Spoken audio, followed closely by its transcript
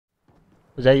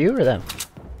Was that you or them?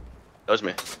 That was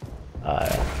me. Yeah,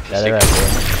 they're out there.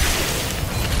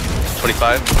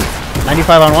 25.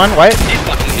 95 on one. White. These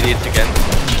fucking idiots again.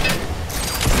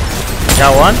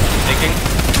 Got one. Thinking.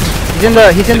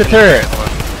 He's in the turret.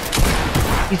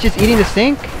 He's just eating the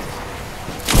stink.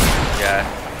 Yeah.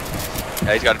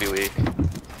 Yeah, he's got to be weak.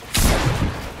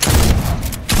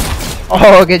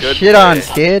 Oh, get Good shit play. on,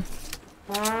 kid.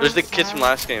 There's the kids from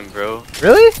last game, bro.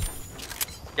 Really?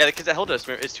 Yeah, the kids that held us.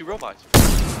 It's 2 robots.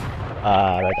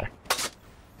 Right there.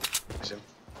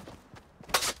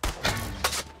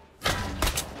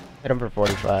 Hit him for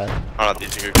 45. I don't know if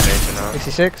these are good grenades or not.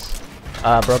 66.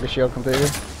 Broke his shield completely.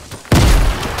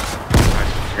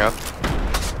 Nice, go.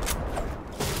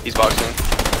 He's boxing.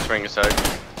 Swinging aside.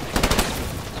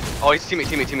 Oh, he's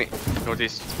teammate.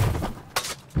 Northeast.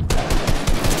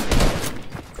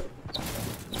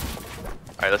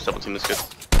 Alright, let's double team this kid.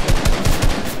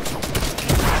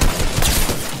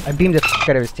 I beamed the f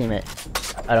out of his teammate.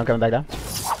 I don't coming back down.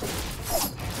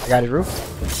 I got his roof.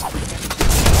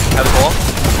 Have the ball.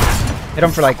 Hit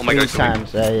him for like 3 God,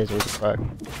 times. Yeah, he is weak as fuck.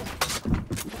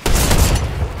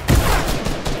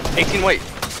 18 white.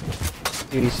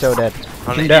 Dude, he's so dead.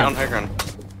 On Him the down. on high ground.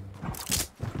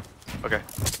 Okay.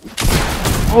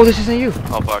 Oh, this isn't you.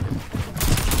 Oh fuck.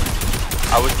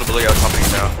 I was literally hopping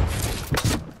down.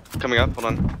 Coming up, hold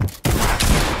on.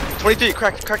 23,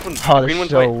 cracked one. Oh, Green that's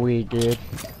one's so white. weak, dude.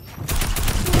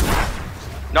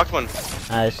 Knocked one.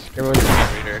 Nice. Good with it.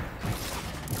 Right here.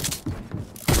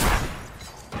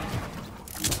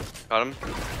 Got him.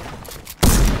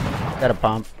 Got a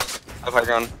pump. Up high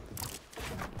ground.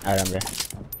 Alright, I'm there.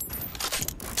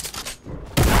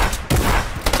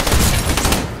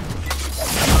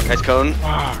 Nice cone.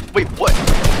 Wait, what?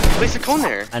 You placed a cone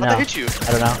there. I How'd know. that hit you?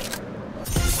 I don't know.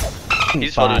 He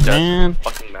just fell to his man. death.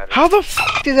 Fucking matter. How the f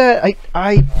did that? Oh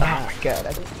my god.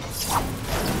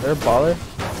 Is there a baller?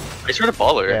 I just heard a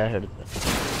baller. Yeah, I heard it.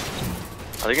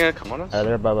 Are they gonna come on us?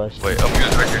 They're above us. Wait, oh my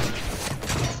god, right here.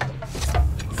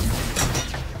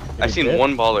 I've he seen did?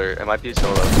 one baller. It might be a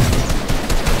solo.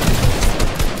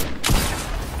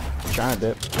 Trying to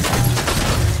dip.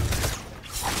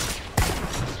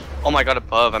 Oh my god,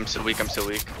 above. I'm so weak.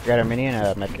 You got a mini and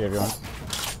a medkit if you want.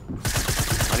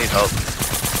 I need help.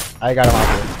 I got him out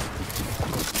here.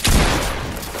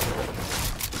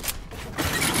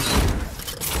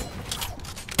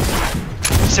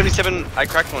 $77. I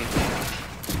cracked one.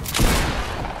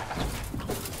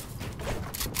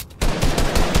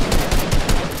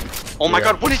 Oh my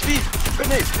god, what is HP?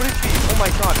 Grenade, what is HP? Oh my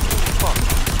god, fuck.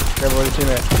 Careful with your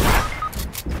teammate.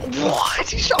 What?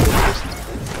 He shot me first.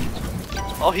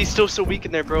 Oh, he's still so weak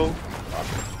in there, bro.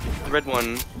 The red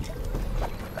one.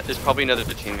 There's probably another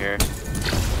team here.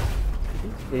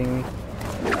 Ding.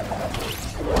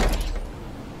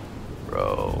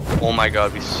 Bro. Oh my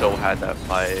god, we so had that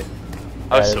fight.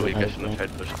 I was Yeah, so it weak, was I nice, shouldn't have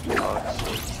tried to push the box.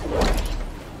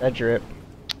 That drip.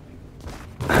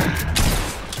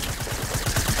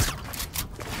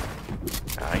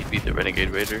 He beat the Renegade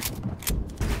Raider.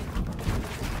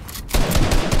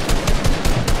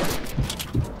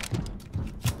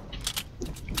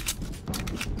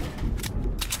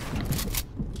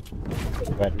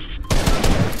 But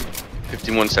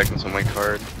 51 seconds on my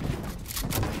card.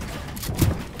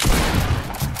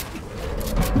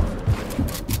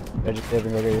 I just dip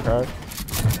and go get your card.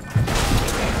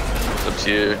 It's up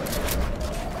to you.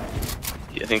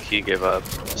 I think he gave up.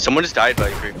 Someone just died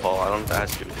by free fall. I don't know if that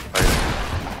has to do with the fight.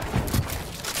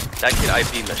 That kid I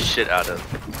beat the shit out of.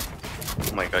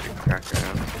 Oh my god, you're cracked right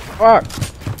now. Fuck!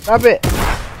 Stop it!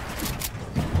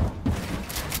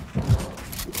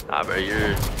 Nah, bro,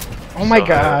 you're. Oh my so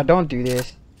god, high. don't do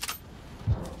this.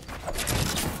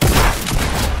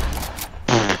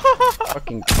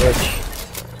 Fucking bitch.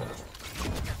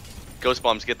 Ghost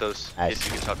bombs, get those. Nice. Yes,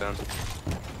 you get shot down.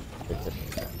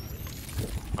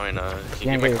 I mean, can You you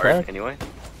can't get my get card your card? anyway?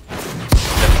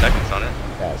 7 seconds on it.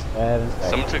 That's 7 seconds.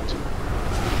 Someone took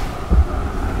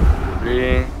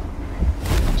 3,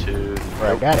 2. Bro,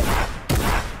 I got it.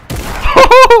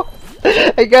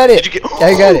 I got it. Did you get?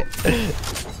 I got it.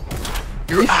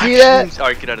 Your You see that? actions.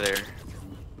 Alright, get out of there.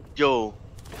 Yo.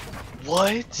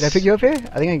 What? Did I pick you up here? I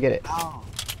think I can get it.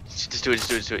 Just do it, just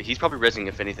do it, just do it. He's probably rezzing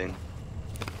if anything.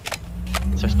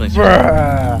 Start spilling.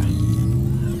 Bruh.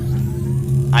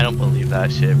 I don't believe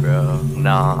that shit, bro.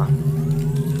 Nah.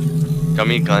 Got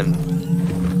me a gun.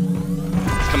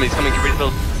 He's coming, get ready to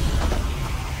build.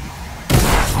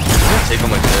 Take him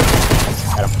like this.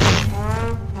 Got him.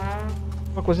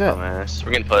 What was that? Dumbass.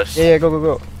 We're getting pushed. Yeah, go, go,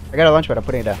 go. I got a launch pad, I'm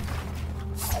putting it down.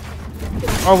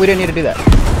 Oh, we didn't need to do that.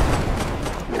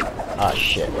 Ah,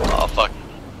 shit. Oh, fuck.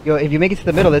 Yo, if you make it to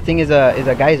the middle, the thing is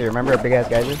a geyser. Remember a big ass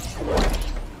geyser?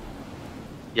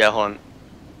 Yeah, hold on.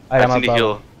 Alright, I I'm need to up.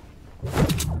 heal.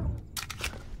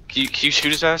 Can you shoot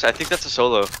his ass? I think that's a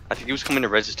solo. I think he was coming to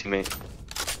res his teammate.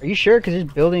 Are you sure? Because he's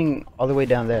building all the way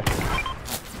down there.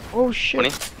 Oh shit. 20?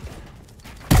 He's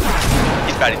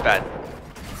bad, he's bad.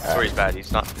 I swear he's bad.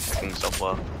 He's not protecting himself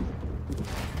well.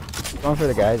 Going for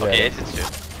the guys. Okay, Right? it's shit.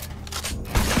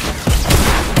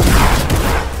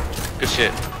 Good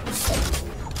shit.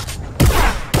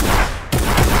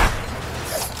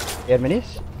 You had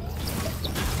minis?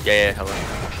 Yeah, hello.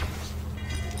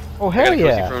 Oh hell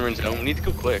yeah. We need to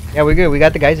go quick. Yeah, we're good. We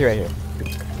got the guys right here.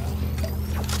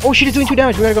 Oh shit, it's doing 2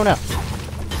 damage. We gotta go now.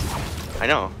 I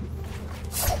know.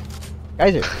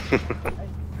 Geyser.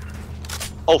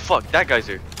 Oh fuck, that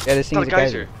geyser. Yeah, this thing's Not a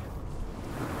geyser.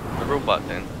 The robot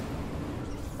then.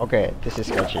 Okay, this is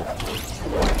sketchy.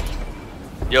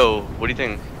 Yo, what do you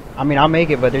think? I mean, I'll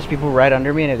make it, but there's people right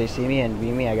under me, and if they see me and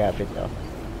beat me, I got 50 off.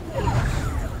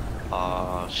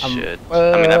 Oh shit.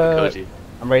 I'm I mean, I have a cozy.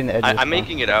 right in the edge. I'm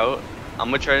making it out. I'm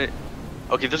gonna try to...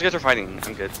 Okay, those guys are fighting.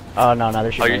 I'm good. Oh no, they're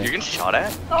Oh, shooting. you're getting shot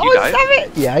at? Can Oh, you dive? stop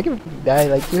it! Yeah, I can die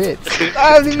like 2 hits.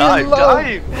 Dive,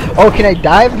 Dive! Oh, can I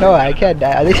dive? No, I can't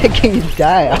die. I think I can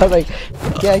die. I was like,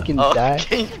 yeah, I can die.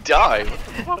 Can you dive?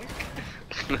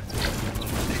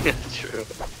 Yeah, true.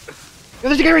 Yo,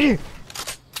 there's a guy right here.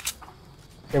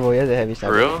 Careful, he has a heavy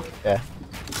sniper. For real? Yeah.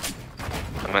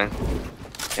 Come on.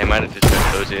 He might have just been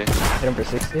cozy. Hit him for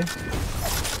 60.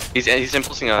 He's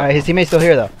impulsing up. Alright, his teammate's still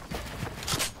here though.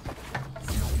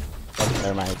 Oh,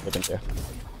 never mind, he's looking too.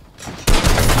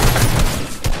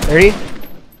 30?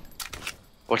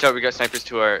 Watch out, we got snipers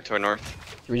to our north.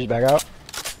 Should we just back out?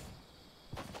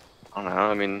 I don't know,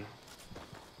 I mean...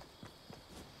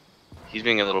 He's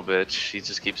being a little bitch. He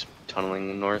just keeps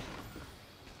tunneling north.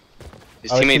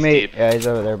 His teammate's deep. Yeah, he's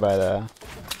over there by the...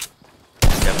 Yeah,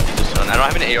 he's just I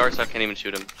don't have an AR, so I can't even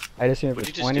shoot him. I just seen him for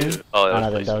What'd you 20. just do? Oh,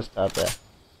 that that was top there.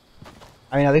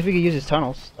 I mean, at least we could use his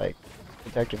tunnels, like,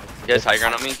 protect him. He has high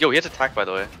ground on me. Yo, he has attack, by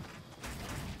the way.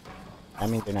 I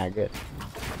mean, they're not good.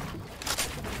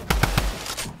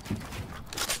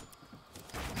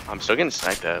 I'm still getting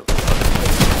sniped at.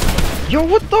 Yo,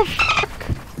 what the fuck?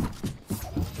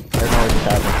 I don't know what just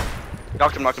happened.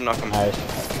 Knocked him. Nice.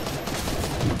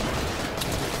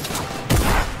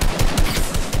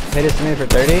 Hit his teammate for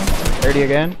 30. 30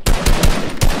 again.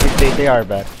 They are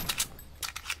bad.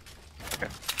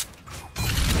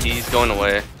 He's going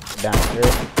away. Down through.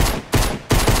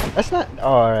 That's not.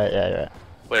 Oh, alright, yeah, you're right.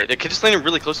 Wait, the kid just landed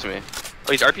really close to me.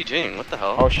 Oh, he's RPGing. What the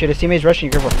hell? Oh shit, his teammate's rushing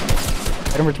you. Careful.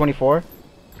 Hit him for 24.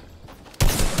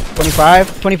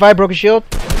 25. 25, broke his shield.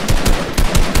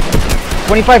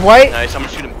 25 white. Nice, I'm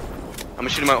gonna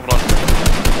shoot him out. Hold on.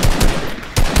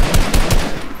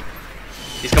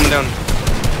 He's coming down.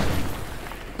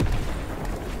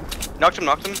 Knocked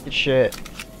him. Good shit.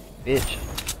 Bitch.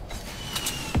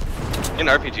 Getting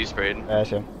RPG sprayed. That's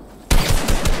him.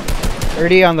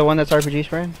 30 on the one that's RPG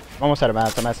spraying. I'm almost out of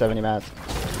mats. I'm at 70 mats.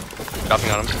 Dropping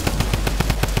on him.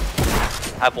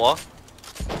 Half wall.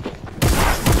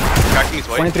 Cracking his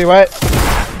white. 23 white.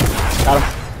 Got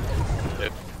him.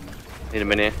 Yep. Need a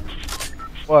mini.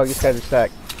 Whoa, these guys are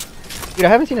stacked. Dude, I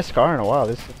haven't seen a scar in a while.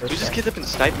 This is the first Dude, this time. kid's been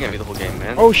sniping at me the whole game,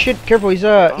 man. Oh shit, careful. He's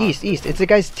east. It's the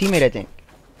guy's teammate, I think.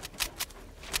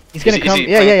 He's gonna come. Is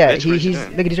he Yeah. playing bitch? He's What is he look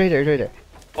doing? at he's right there.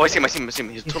 Oh, I see him.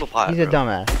 He's a total pot. He's a bro.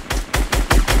 dumbass.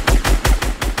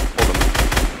 Hold him.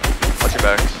 Watch your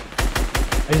backs.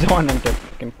 I just want him to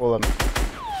fucking pull him.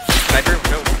 Sniper,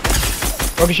 go.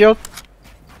 Broke his shield.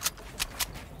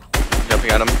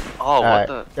 Jumping at him. Oh, what Alright,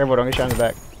 the? careful, don't get shot in the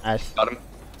back. Nice. Got him.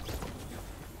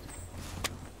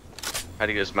 How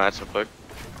do you get his match so quick?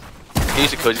 Can you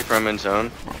use a cozy for him in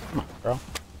zone? Come on, bro.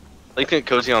 Like, can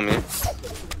cozy on me.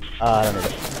 I don't need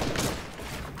it.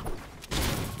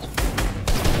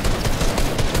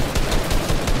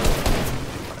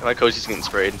 My cozy's getting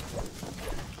sprayed.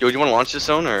 Yo, do you want to launch this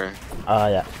zone or?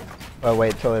 Yeah. Well,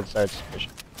 wait till it starts pushing.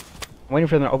 I'm waiting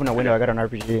for them to open a window. I got an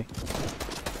RPG.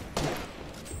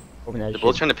 Open that They're shit.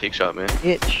 both trying to peek shot me.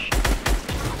 Itch.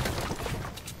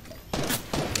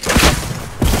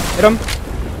 Hit him.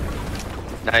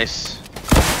 Nice.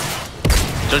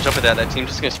 Don't jump at that. That team's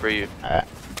just gonna spray you. Alright.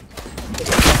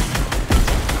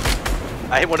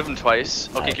 I hit one of them twice.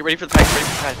 Okay, Alright. get ready for the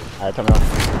pack. Alright, tell me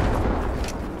off.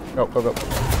 Go.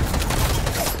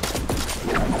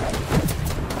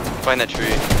 Find that tree.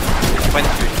 Find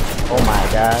the tree. Oh my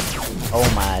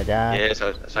god. Yeah, so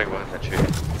I can behind that tree.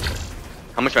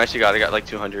 How much match you got? I got like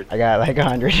 200. I got like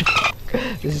 100.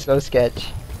 This is so sketch.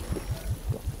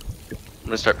 I'm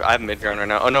gonna start. I have mid ground right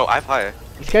now. Oh no, I have high.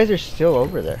 These guys are still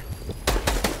over there.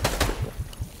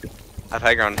 I have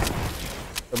high ground.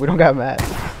 But we don't got mats.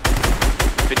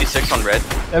 56 on red.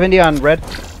 70 on red.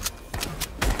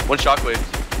 One shockwave.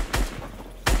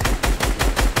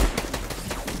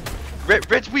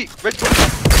 Red's weak. Red's weak.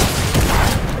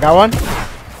 I got one.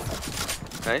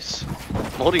 Nice.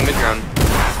 I'm holding mid ground.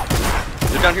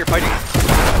 They're down here fighting.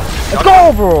 Let's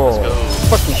go, bro. Let's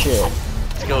go. Fucking shit.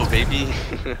 Let's go, baby.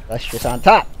 That's just on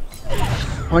top.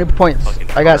 How many points?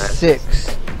 Fucking I got dumbass.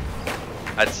 6.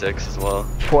 I had 6 as well.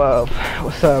 12.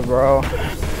 What's up, bro?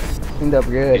 Cleaned up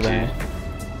good, Me too. man.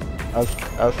 I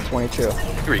was 22.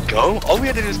 Here we go. All we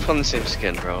had to do is put on the same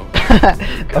skin, bro.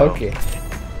 Go. Okay.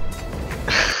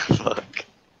 Fuck.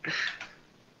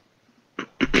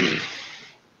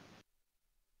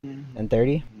 And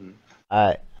 30.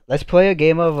 Alright, let's play a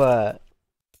game of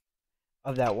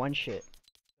that one shit.